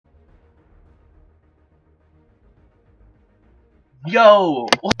Yo,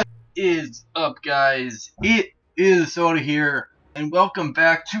 what is up, guys? It is Soda here, and welcome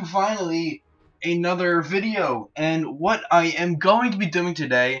back to finally another video. And what I am going to be doing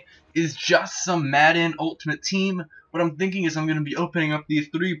today is just some Madden Ultimate Team. What I'm thinking is I'm going to be opening up these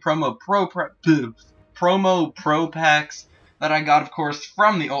three promo pro packs that I got, of course,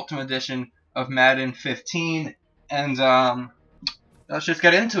 from the Ultimate Edition of Madden 15. And let's just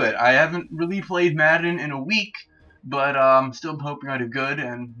get into it. I haven't really played Madden in a week. But still hoping I do good,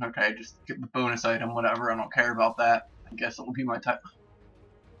 and okay, just get the bonus item, whatever, I don't care about that. I guess it will be my type.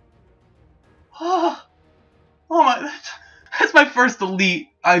 Oh, oh my, that's my first elite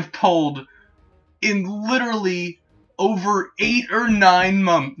I've pulled in literally over 8 or 9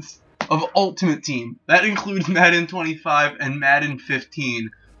 months of Ultimate Team. That includes Madden 25 and Madden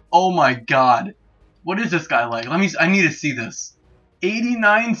 15. Oh my god. What is this guy like? I need to see this.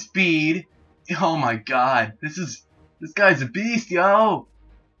 89 speed. Oh my god. This guy's a beast, yo!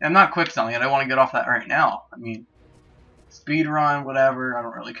 I'm not quick selling it, I want to get off that right now. I mean, speed run, whatever, I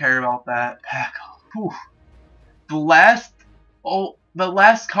don't really care about that. Pack, whew. The last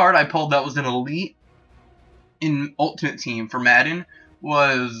card I pulled that was an elite in Ultimate Team for Madden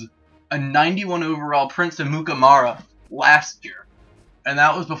was a 91 overall Prince of Mukamara last year. And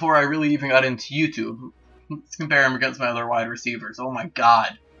that was before I really even got into YouTube. Let's compare him against my other wide receivers. Oh my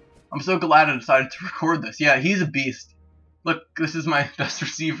god. I'm so glad I decided to record this. Yeah, he's a beast. Look, this is my best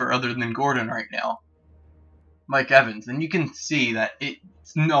receiver other than Gordon right now. Mike Evans. And you can see that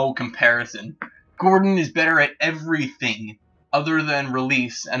it's no comparison. Gordon is better at everything other than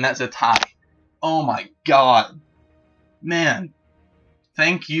release, and that's a tie. Oh my god. Man.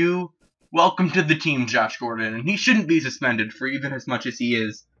 Thank you. Welcome to the team, Josh Gordon. And he shouldn't be suspended for even as much as he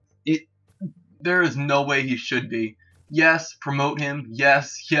is. There is no way he should be. Yes, promote him.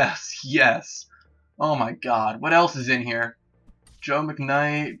 Yes, yes, yes. Oh my god. What else is in here? Joe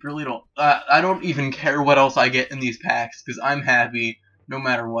McKnight. Really don't... I don't even care what else I get in these packs, because I'm happy no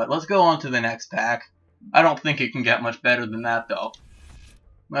matter what. Let's go on to the next pack. I don't think it can get much better than that, though.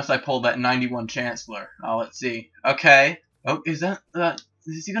 Unless I pull that 91 Chancellor. Oh, let's see. Okay. Oh, is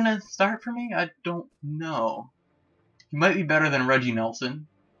he gonna start for me? I don't know. He might be better than Reggie Nelson.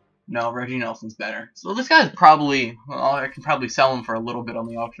 No, Reggie Nelson's better. So this guy's probably, well, I can probably sell him for a little bit on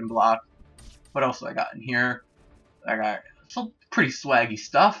the auction block. What else do I got in here? I got some pretty swaggy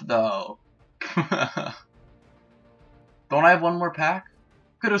stuff, though. Don't I have one more pack?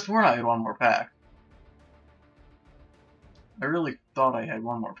 Could have sworn I had one more pack. I really thought I had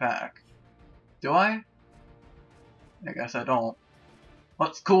one more pack. Do I? I guess I don't.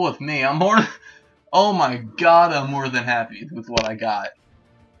 What's cool with me? I'm more... Oh my god, I'm more than happy with what I got.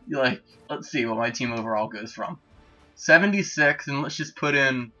 Like, let's see what my team overall goes from. 76, and let's just put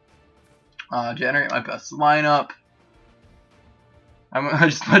in generate my best lineup. I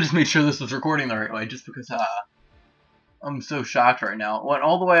just made sure this was recording the right way, just because I'm so shocked right now. It went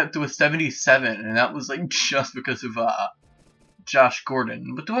all the way up to a 77, and that was like just because of Josh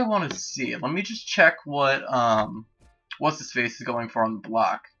Gordon. What do I want to see? Let me just check what what's his face is going for on the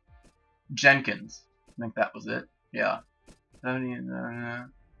block. Jenkins, I think that was it. Yeah, 70.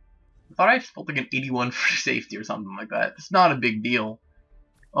 I thought I just pulled like an 81 for safety or something like that. It's not a big deal.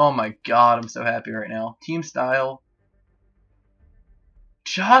 Oh my god, I'm so happy right now. Team style.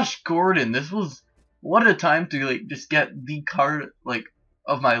 Josh Gordon, this was... What a time to like just get the card like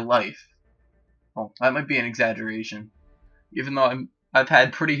of my life. Well, that might be an exaggeration. Even though I've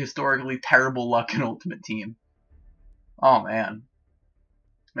had pretty historically terrible luck in Ultimate Team. Oh man.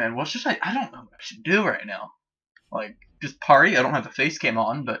 Man, what should I don't know what I should do right now. Like, just party? I don't have the face cam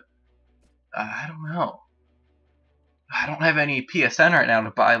on, but I don't know. I don't have any PSN right now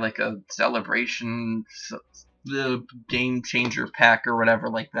to buy like a celebration, the game changer pack or whatever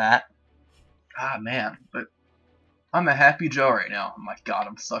like that. Ah man, but I'm a happy Joe right now. Oh my god,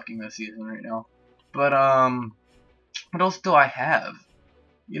 I'm sucking this season right now. But what else do I have?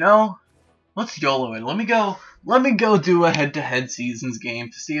 You know, let's YOLO it. Let me go do a head-to-head seasons game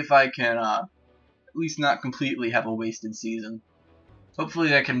to see if I can at least not completely have a wasted season.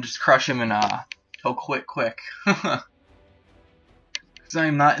 Hopefully I can just crush him and he'll quit quick. Because I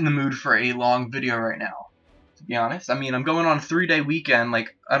am not in the mood for a long video right now, to be honest. I mean, I'm going on a 3-day weekend,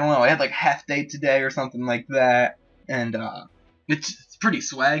 like, I don't know, I had like half day today or something like that. And it's pretty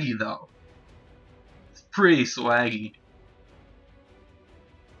swaggy though. It's pretty swaggy.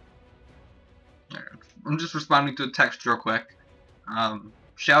 I'm just responding to a text real quick.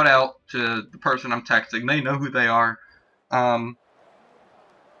 Shout out to the person I'm texting. They know who they are.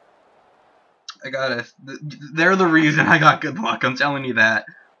 They're the reason I got good luck, I'm telling you that.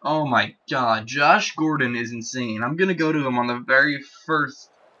 Oh my god, Josh Gordon is insane. I'm gonna go to him on the very first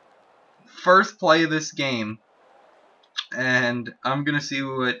play of this game, and I'm gonna see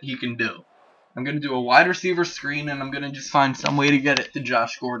what he can do. I'm gonna do a wide receiver screen, and I'm gonna just find some way to get it to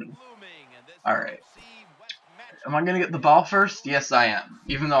Josh Gordon. Alright. Am I gonna get the ball first? Yes, I am.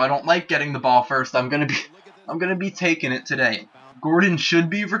 Even though I don't like getting the ball first, I'm gonna be taking it today. Gordon should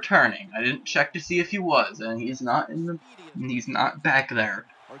be returning. I didn't check to see if he was, and he's not back there.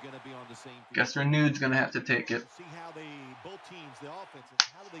 Guess Renewed's gonna have to take it.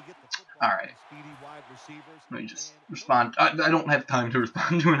 Alright. Let me just respond. I don't have time to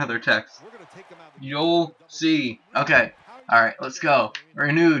respond to another text. You'll see. Okay. Alright, let's go.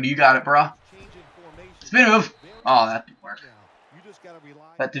 Renewed, you got it, bruh. Spin move! Oh, that didn't work.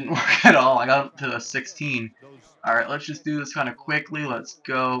 That didn't work at all. I got up to a 16. Alright, let's just do this kind of quickly. Let's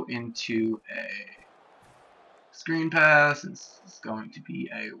go into a screen pass. It's going to be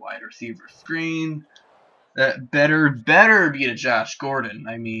a wide receiver screen. That better be to Josh Gordon.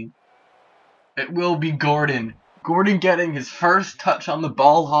 I mean, it will be Gordon. Gordon getting his first touch on the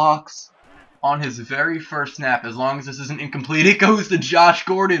Ball Hawks on his very first snap. As long as this isn't incomplete, it goes to Josh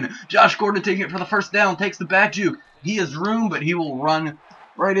Gordon. Josh Gordon taking it for the first down, takes the back juke. He has room, but he will run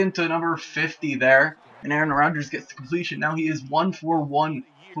right into number 50 there. And Aaron Rodgers gets the completion. Now he is 1 for 1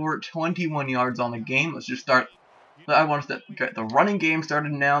 for 21 yards on the game. Let's just start. I want to get the running game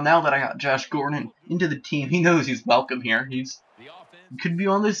started now. Now that I got Josh Gordon into the team, he knows he's welcome here. He could be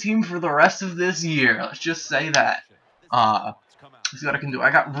on this team for the rest of this year. Let's just say that. Let's see what I can do.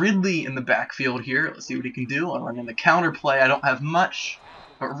 I got Ridley in the backfield here. Let's see what he can do. I'm running the counter play. I don't have much.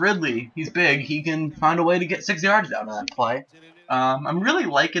 But Ridley, he's big. He can find a way to get 6 yards out of that play. I'm really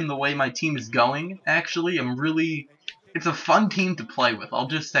liking the way my team is going, actually. It's a fun team to play with. I'll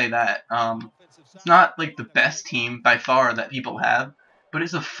just say that. It's not like the best team by far that people have, but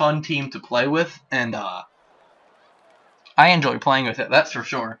it's a fun team to play with, and I enjoy playing with it, that's for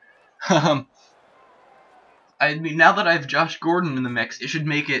sure. I mean, now that I have Josh Gordon in the mix, it should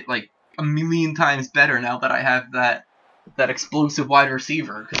make it like a million times better now that I have that explosive wide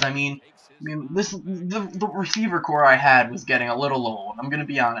receiver. Because I mean, the receiver core I had was getting a little old. I'm gonna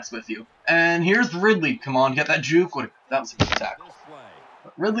be honest with you. And here's Ridley. Come on, get that juke. That was a good tackle.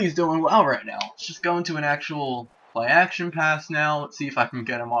 But Ridley's doing well right now. Let's just go into an actual play-action pass now. Let's see if I can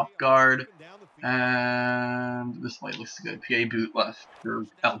get him off guard. And this play looks good. PA boot left or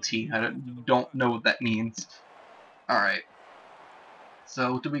LT. I don't know what that means. Alright.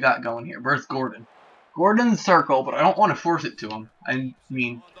 So what do we got going here? Where's Gordon? Gordon's circle, but I don't want to force it to him. I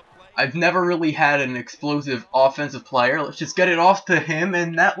mean, I've never really had an explosive offensive player. Let's just get it off to him,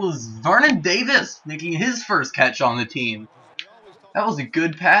 and that was Vernon Davis making his first catch on the team. That was a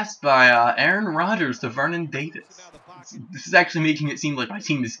good pass by Aaron Rodgers to Vernon Davis. This is actually making it seem like my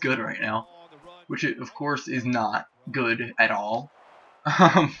team is good right now, which it, of course, is not good at all.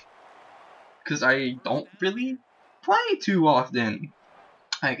 Because I don't really play too often,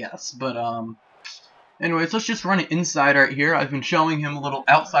 I guess. But, anyways, let's just run it inside right here. I've been showing him a little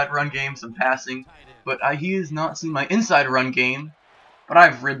outside run game, some passing, but he has not seen my inside run game. But I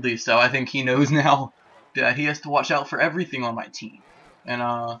have Ridley, so I think he knows now that he has to watch out for everything on my team.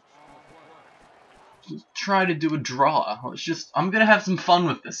 And, just try to do a draw. I'm gonna have some fun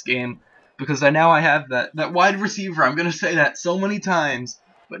with this game, because now I have that wide receiver. I'm gonna say that so many times,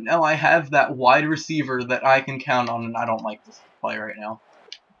 but now I have that wide receiver that I can count on, and I don't like this play right now.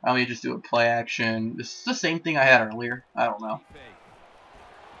 Let me just do a play action. This is the same thing I had earlier. I don't know.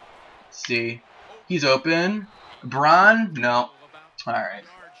 Let's see. He's open. Braun? No. Alright.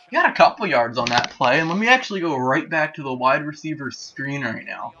 He got a couple yards on that play, and let me actually go right back to the wide receiver screen right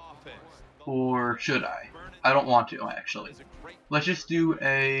now. Or should I? I don't want to, actually. Let's just do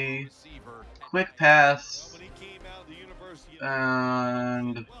a quick pass.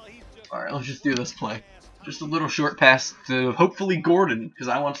 And alright, let's just do this play. Just a little short pass to hopefully Gordon, because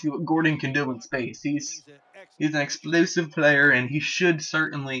I want to see what Gordon can do in space. He's an explosive player, and he should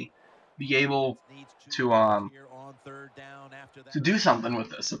certainly be able to do something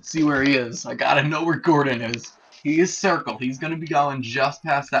with this. Let's see where he is. I gotta know where Gordon is. He is circled. He's gonna be going just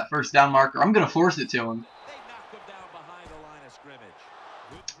past that first down marker. I'm gonna force it to him.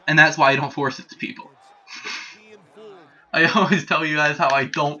 And that's why I don't force it to people. I always tell you guys how I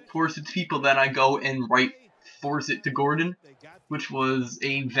don't force it to people, then I go and force it to Gordon, which was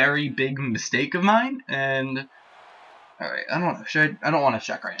a very big mistake of mine. And alright, I don't know. I don't want to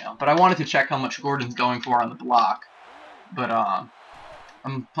check right now, but I wanted to check how much Gordon's going for on the block. But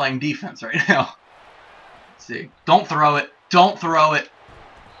I'm playing defense right now. Let's see. Don't throw it. Don't throw it.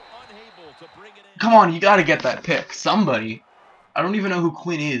 Come on, you got to get that pick. Somebody. I don't even know who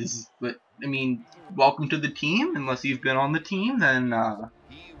Quinn is, but I mean, welcome to the team. Unless you've been on the team, then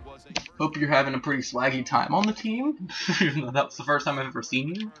hope you're having a pretty swaggy time on the team. Even though that's the first time I've ever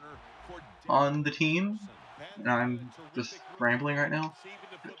seen you on the team, and I'm just rambling right now.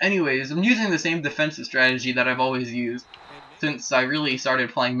 But anyways, I'm using the same defensive strategy that I've always used since I really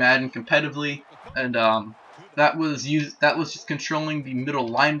started playing Madden competitively, and that was just controlling the middle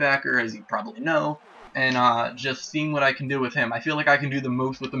linebacker, as you probably know, and just seeing what I can do with him. I feel like I can do the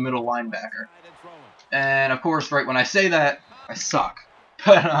most with the middle linebacker. And of course, right when I say that, I suck.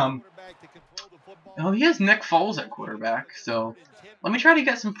 But oh, he has Nick Foles at quarterback, so let me try to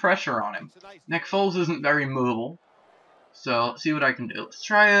get some pressure on him. Nick Foles isn't very mobile, so let's see what I can do. Let's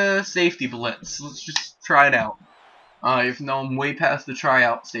try a safety blitz. Let's just try it out. Even though I'm way past the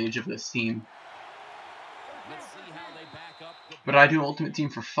tryout stage of this team. But I do Ultimate Team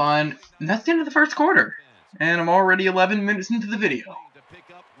for fun, and that's the end of the first quarter. And I'm already 11 minutes into the video.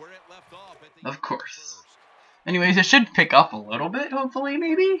 Of course. Anyways, it should pick up a little bit, hopefully,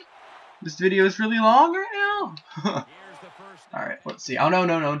 maybe? This video is really long right now. Alright, let's see. Oh,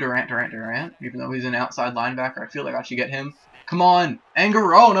 no, Durant. Even though he's an outside linebacker, I feel like I should get him. Come on,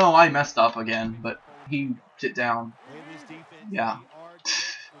 Anger. Oh, no, I messed up again, but he sit down. Yeah.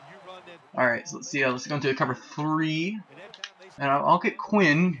 Alright, so let's see. Let's go into cover 3. And I'll get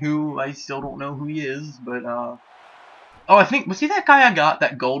Quinn, who I still don't know who he is, but, oh, I think, was he that guy I got?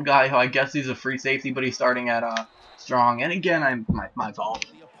 That gold guy who I guess he's a free safety, but he's starting at, strong. And again, my fault.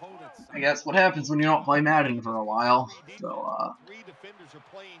 I guess what happens when you don't play Madden for a while. So,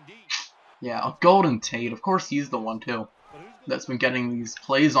 yeah, Golden Tate, of course he's the one, too, that's been getting these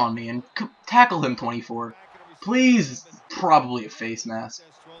plays on me. And tackle him, 24. Please, probably a face mask.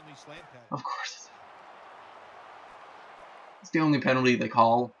 Of course. It's the only penalty they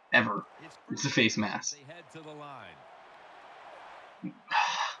call, ever. It's a face mask.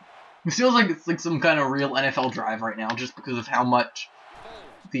 It feels like it's like some kind of real NFL drive right now, just because of how much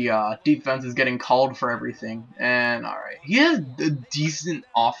the defense is getting called for everything. And alright, he has a decent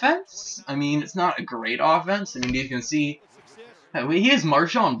offense. I mean, it's not a great offense. I mean, you can see, wait, he has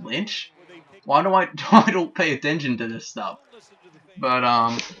Marshawn Lynch. Why do I don't pay attention to this stuff?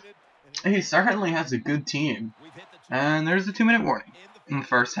 But he certainly has a good team. And there's a 2-minute warning in the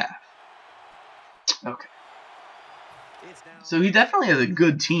first half. Okay. So he definitely has a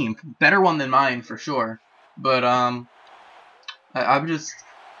good team, better one than mine for sure. But I'm just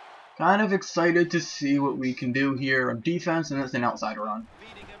kind of excited to see what we can do here on defense, and it's an outside run.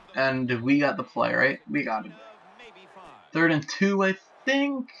 And we got the play, right? We got it. 3rd and 2, I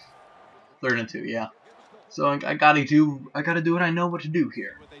think. 3rd and 2, yeah. So I gotta do what I know what to do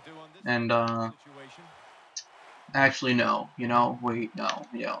here. And actually no, you know, wait, no,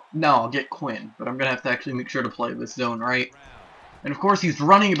 no, I'll get Quinn, but I'm gonna have to actually make sure to play this zone right. And of course he's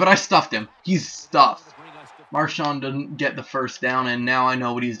running, but I stuffed him. He's stuffed. Marshawn didn't get the first down, and now I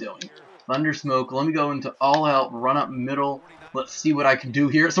know what he's doing. Thunder smoke. Let me go into all out, run up middle. Let's see what I can do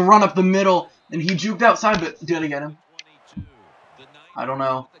here. It's a run up the middle, and he juked outside, but did I get him? I don't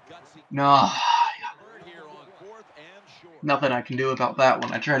know. No. Nothing I can do about that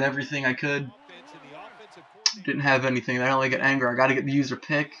one. I tried everything I could. Didn't have anything. I only get anger. I gotta get the user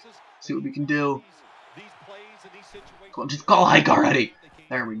pick. See what we can do. Come on, just call hike already.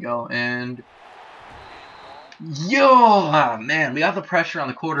 There we go. And yo, man, we got the pressure on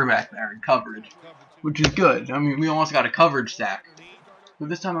the quarterback there in coverage, which is good. I mean, we almost got a coverage sack. But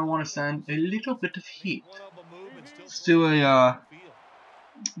this time I want to send a little bit of heat. Let's do a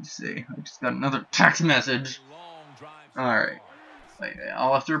let's see. I just got another text message. All right.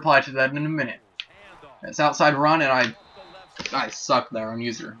 I'll have to reply to that in a minute. It's outside run, and I suck there on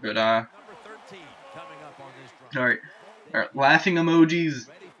user, but alright, laughing emojis,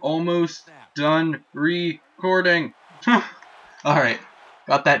 almost done recording. Alright,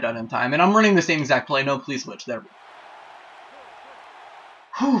 got that done in time, and I'm running the same exact play, no please switch, there we go.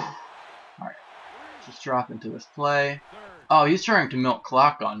 Whew. Alright, just drop into this play. Oh, he's trying to milk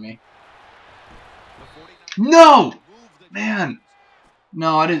clock on me. No! Man!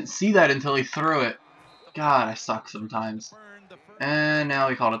 No, I didn't see that until he threw it. God, I suck sometimes. And now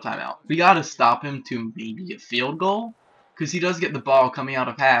he called a timeout. We gotta stop him to maybe a field goal, because he does get the ball coming out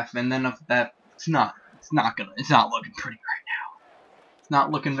of half, and then if that, it's not looking pretty right now. It's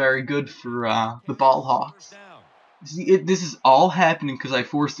not looking very good for the Ball Hawks. See, this is all happening because I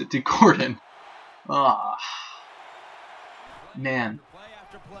forced it to Gordon. Man. And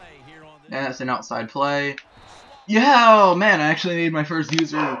that's an outside play. Yeah, oh man, I actually made my first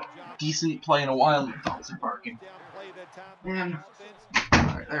user decent play in a while with dogs are barking. Man.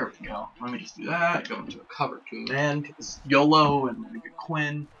 Alright, there we go. Let me just do that. Go into a cover 2 man. It's YOLO and maybe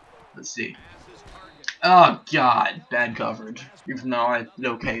Quinn. Let's see. Oh god, bad coverage. Even though I did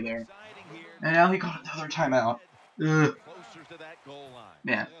okay there. And now he got another timeout. Ugh.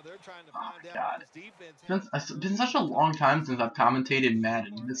 Man. Oh my god. It's been such a long time since I've commentated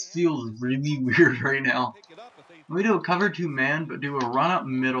Madden. This feels really weird right now. Let me do a cover 2 man, but do a run up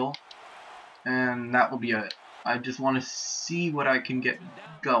middle. And that will be it. I just want to see what I can get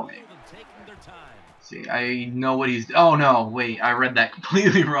going. See, I know what he's... Oh no, wait, I read that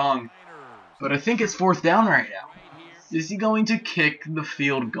completely wrong. But I think it's 4th down right now. Is he going to kick the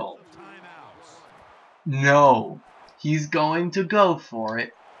field goal? No. He's going to go for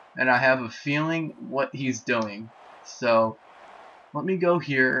it. And I have a feeling what he's doing. So, let me go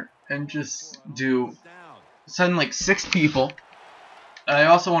here and just send like 6 people. I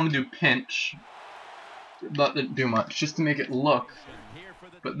also want to do pinch. Not do much, just to make it look.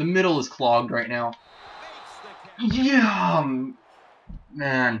 But the middle is clogged right now. Yeah,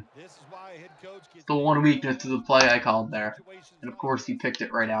 man. The one weakness to the play I called there. And of course he picked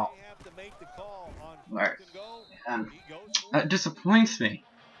it right out. Alright. And that disappoints me.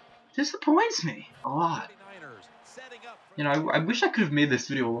 Disappoints me a lot. You know, I wish I could have made this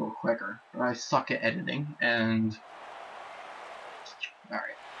video a little quicker. But I suck at editing, and...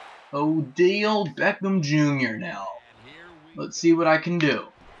 Alright. Odell Beckham Jr. now. Let's see what I can do.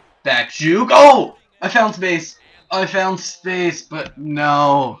 Back juke. Oh! I found space. I found space, but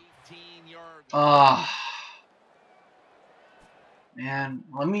no. Man,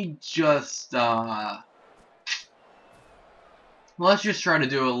 let me just, let's just try to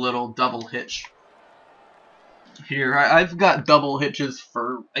do a little double hitch. Here, I've got double hitches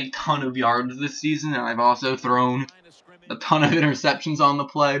for a ton of yards this season, and I've also thrown a ton of interceptions on the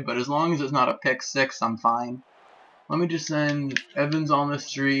play, but as long as it's not a pick 6, I'm fine. Let me just send Evans on the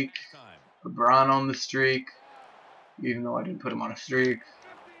streak, LeBron on the streak, even though I didn't put him on a streak.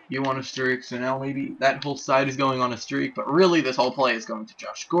 You on a streak, so now maybe that whole side is going on a streak, but really this whole play is going to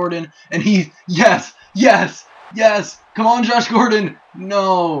Josh Gordon, and he, yes, yes, yes, come on Josh Gordon,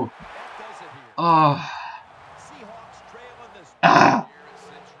 no, oh, ah,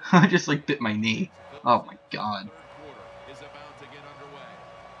 I just like bit my knee, oh my god.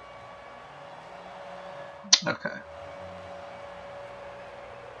 Okay.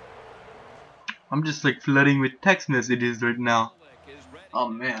 I'm just like flooding with text messages right now. Oh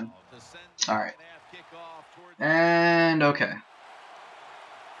man. Alright. And okay.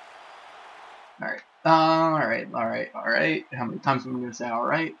 Alright. How many times am I gonna say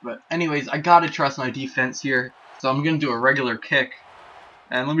alright? But anyways, I gotta trust my defense here. So I'm gonna do a regular kick.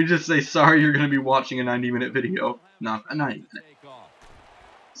 And let me just say sorry you're gonna be watching a 90-minute video. No, a 90-minute.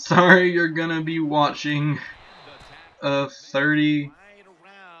 Sorry you're gonna be watching a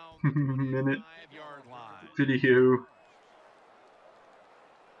 30-minute video.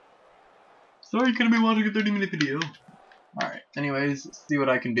 Sorry you're gonna be watching a 30-minute video. Alright, anyways, let's see what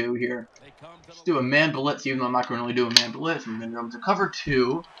I can do here. Let's do a man blitz, even though I'm not going to really do a man blitz. I'm going to go into cover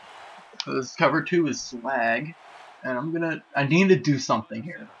 2, because cover 2 is swag. And I need to do something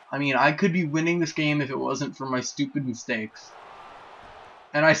here. I mean, I could be winning this game if it wasn't for my stupid mistakes.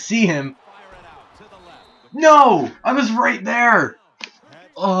 And I see him. No! I was right there!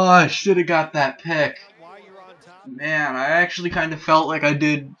 Oh, I should have got that pick. Man, I actually kind of felt like I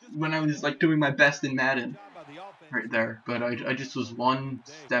did when I was like doing my best in Madden. Right there. But I just was one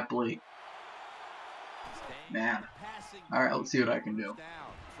step late. Man. Alright, let's see what I can do.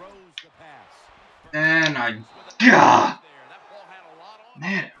 And Gah!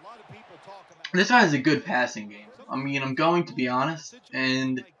 Man. This guy has a good passing game. I mean, I'm going to be honest,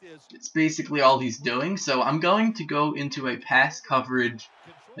 and it's basically all he's doing, so I'm going to go into a pass coverage,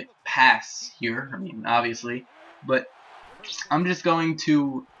 like, pass here, I mean, obviously, but I'm just going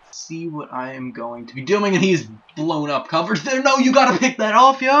to see what I am going to be doing, and he's blown up coverage there. No, you gotta pick that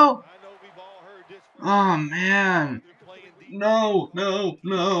off, yo! Oh, man. No.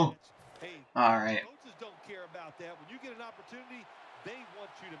 Alright.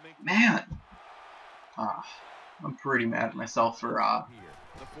 Man. I'm pretty mad at myself for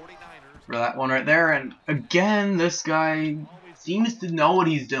that one right there. And again, this guy seems to know what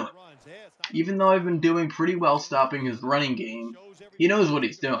he's doing. Even though I've been doing pretty well stopping his running game, he knows what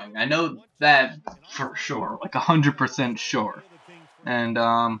he's doing. I know that for sure, like 100% sure. And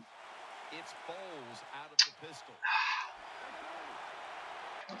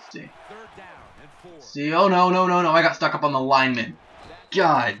let's see. See, oh no, I got stuck up on the lineman.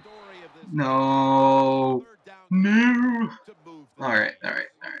 God. No. Alright.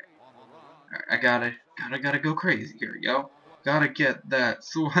 I gotta go crazy. Here we go. Gotta get that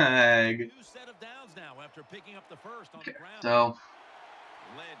swag. Okay, so,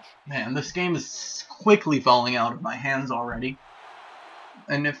 man, this game is quickly falling out of my hands already.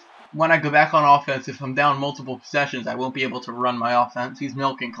 And when I go back on offense, if I'm down multiple possessions, I won't be able to run my offense. He's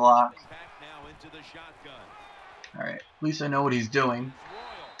milking clock. Alright, at least I know what he's doing.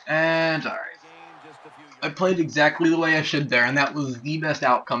 And, alright. I played exactly the way I should there, and that was the best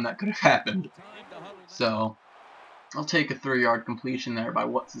outcome that could have happened. So, I'll take a 3-yard completion there by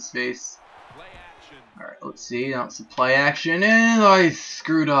what's-his-face. Alright, let's see. Now it's a play action, and I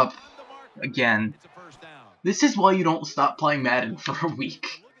screwed up again. This is why you don't stop playing Madden for a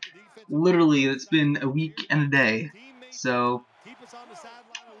week. Literally, it's been a week and a day. So,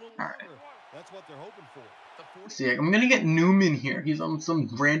 alright. See, I'm gonna get Newman here. He's on some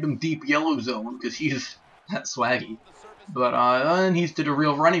random deep yellow zone because he's that swaggy. But and he's did a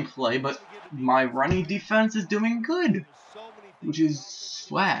real running play, but my running defense is doing good, which is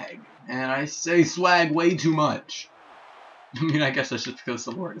swag. And I say swag way too much. I mean, I guess that's just because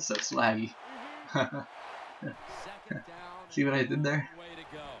the word is so swaggy. See what I did there?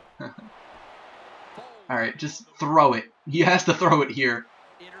 Alright, just throw it. He has to throw it here.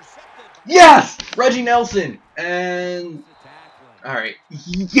 Yes! Reggie Nelson! And... Alright.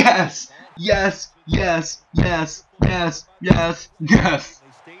 Yes! Yes! Yes! Yes! Yes! Yes! Yes!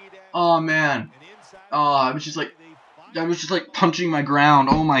 Oh, man. Oh, I was just like punching my ground.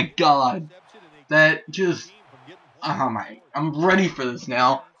 Oh, my God. That just... Oh, my... I'm ready for this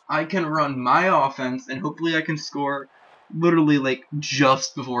now. I can run my offense, and hopefully I can score literally, like,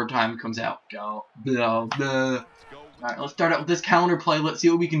 just before time comes out. Go. Alright, let's start out with this counter play. Let's see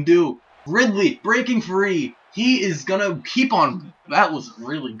what we can do. Ridley, breaking free. He is gonna keep on. That was a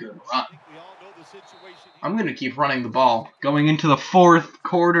really good run. I'm gonna keep running the ball. Going into the 4th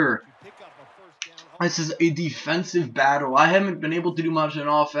quarter. This is a defensive battle. I haven't been able to do much on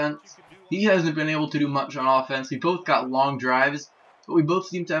offense. He hasn't been able to do much on offense. We both got long drives, but we both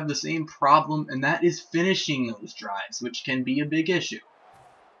seem to have the same problem, and that is finishing those drives, which can be a big issue.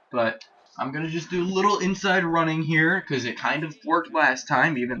 But I'm going to just do a little inside running here, because it kind of worked last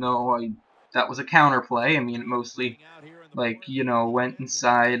time, even though that was a counter play. I mean, it mostly, like, you know, went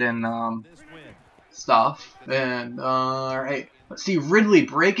inside and stuff. And, alright. Let's see, Ridley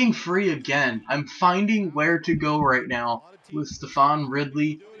breaking free again. I'm finding where to go right now with Stephon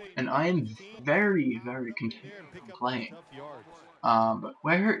Ridley, and I am very, very content with playing. But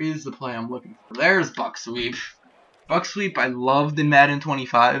where is the play I'm looking for? There's Buck Sweep. Buck Sweep I loved in Madden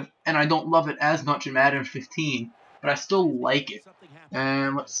 25, and I don't love it as much in Madden 15, but I still like it.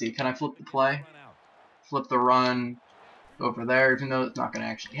 And let's see, can I flip the play? Flip the run over there, even though it's not going to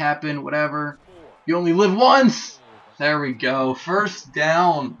actually happen, whatever. You only live once! There we go, 1st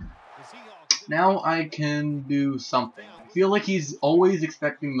down. Now I can do something. I feel like he's always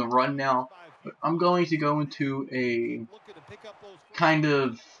expecting the run now, but I'm going to go into a kind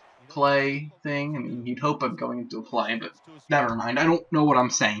of play thing. I mean, you'd hope I'm going into a play, but never mind. I don't know what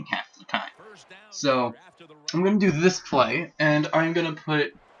I'm saying half the time. So, I'm going to do this play, and I'm going to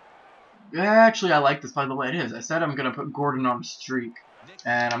put... Actually, I like this by the way it is. I said I'm going to put Gordon on a streak,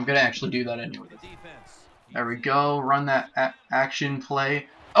 and I'm going to actually do that anyway. There we go. Run that action play.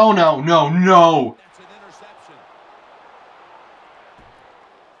 Oh, no, no, no!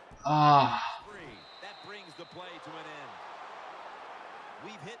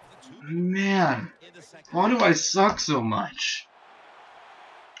 Man, why do I suck so much?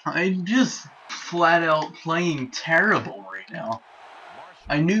 I'm just flat out playing terrible right now.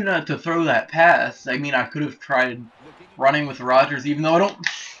 I knew not to throw that pass. I mean, I could have tried running with Rodgers, even though I don't...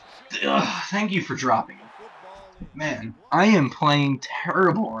 Ugh, thank you for dropping it. Man, I am playing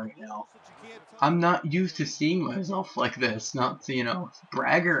terrible right now. I'm not used to seeing myself like this. Not to, you know,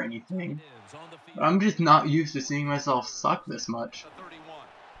 brag or anything. But I'm just not used to seeing myself suck this much.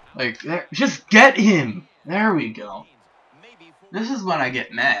 Like, just get him! There we go. This is when I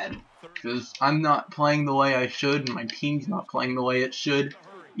get mad. Because I'm not playing the way I should, and my team's not playing the way it should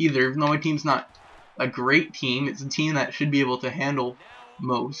either. Even though my team's not a great team, it's a team that should be able to handle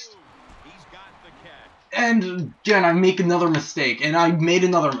most. And again, I make another mistake, and I made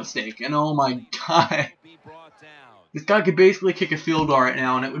another mistake, and oh my god. This guy could basically kick a field goal right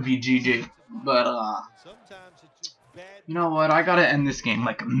now, and it would be GG. But, you know what, I gotta end this game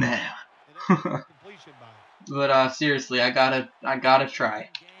like a man. But, seriously, I gotta try.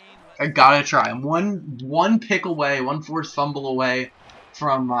 I gotta try. I'm one pick away, one forced fumble away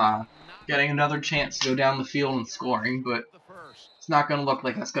from, getting another chance to go down the field and scoring, but it's not gonna look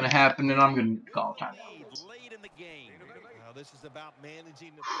like that's gonna happen, and I'm gonna call a timeout.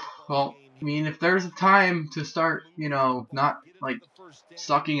 Well, I mean, if there's a time to start, you know, not, like,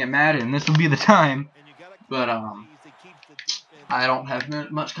 sucking at Madden, this would be the time. But, I don't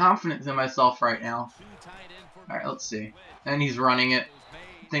have much confidence in myself right now. Alright, let's see. And he's running it.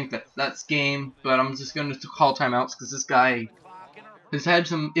 I think that's game, but I'm just going to call timeouts because this guy has had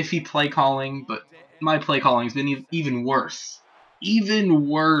some iffy play calling, but my play calling has been even worse. Even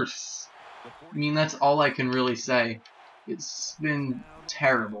worse. I mean, that's all I can really say. It's been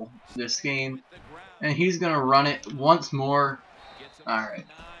terrible, this game. And he's going to run it once more. Alright.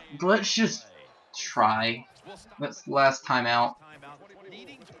 Let's just try. That's the last timeout.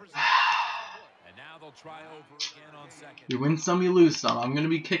 You win some, you lose some. I'm going to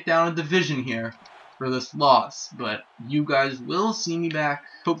be kicked out of division here for this loss, but you guys will see me back,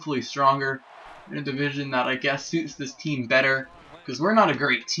 hopefully stronger, in a division that I guess suits this team better, because we're not a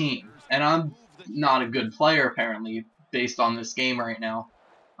great team, and I'm not a good player apparently, based on this game right now.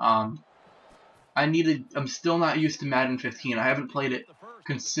 I'm still not used to Madden 15. I haven't played it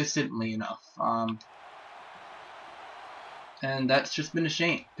consistently enough, and that's just been a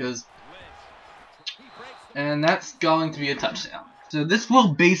shame, because and that's going to be a touchdown. So this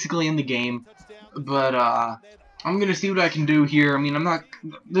will basically end the game, but I'm gonna see what I can do here. I mean, I'm not.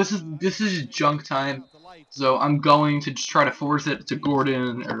 This is just junk time, so I'm going to just try to force it to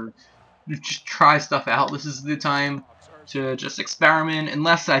Gordon or just try stuff out. This is the time to just experiment,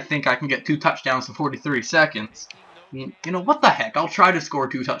 unless I think I can get 2 touchdowns in 43 seconds. I mean, you know, what the heck? I'll try to score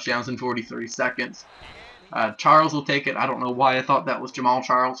 2 touchdowns in 43 seconds. Charles will take it. I don't know why I thought that was Jamal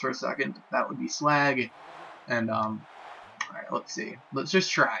Charles for a second. That would be swag. And, alright, let's see. Let's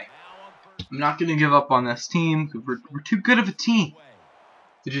just try. I'm not going to give up on this team, because we're too good of a team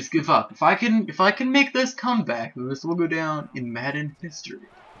to just give up. If I can make this comeback, then this will go down in Madden history.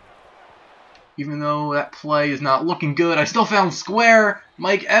 Even though that play is not looking good, I still found square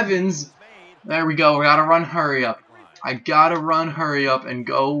Mike Evans. There we go. We gotta run hurry up. I gotta run hurry up and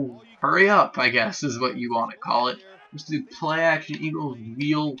go hurry up, I guess is what you want to call it. Let's do play action Eagles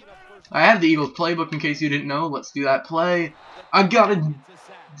wheel. I have the Eagles playbook in case you didn't know. Let's do that play. I gotta...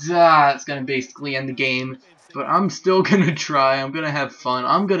 it's gonna basically end the game. But I'm still gonna try. I'm gonna have fun.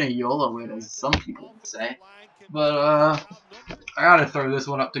 I'm gonna YOLO it, as some people would say. But, I gotta throw this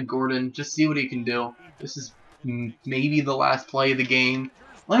one up to Gordon. Just see what he can do. This is maybe the last play of the game.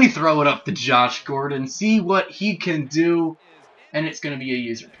 Let me throw it up to Josh Gordon. See what he can do. And it's gonna be a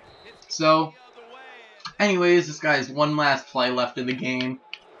user pick. So, anyways, this guy has one last play left in the game.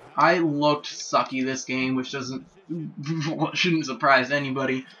 I looked sucky this game, which shouldn't surprise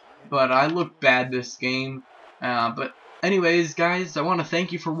anybody, but I looked bad this game. But anyways, guys, I want to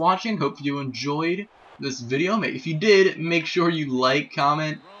thank you for watching. Hope you enjoyed this video. If you did, make sure you like,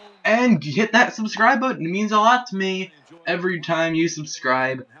 comment, and hit that subscribe button. It means a lot to me every time you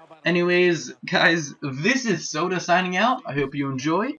subscribe. Anyways, guys, this is Soda signing out. I hope you enjoyed.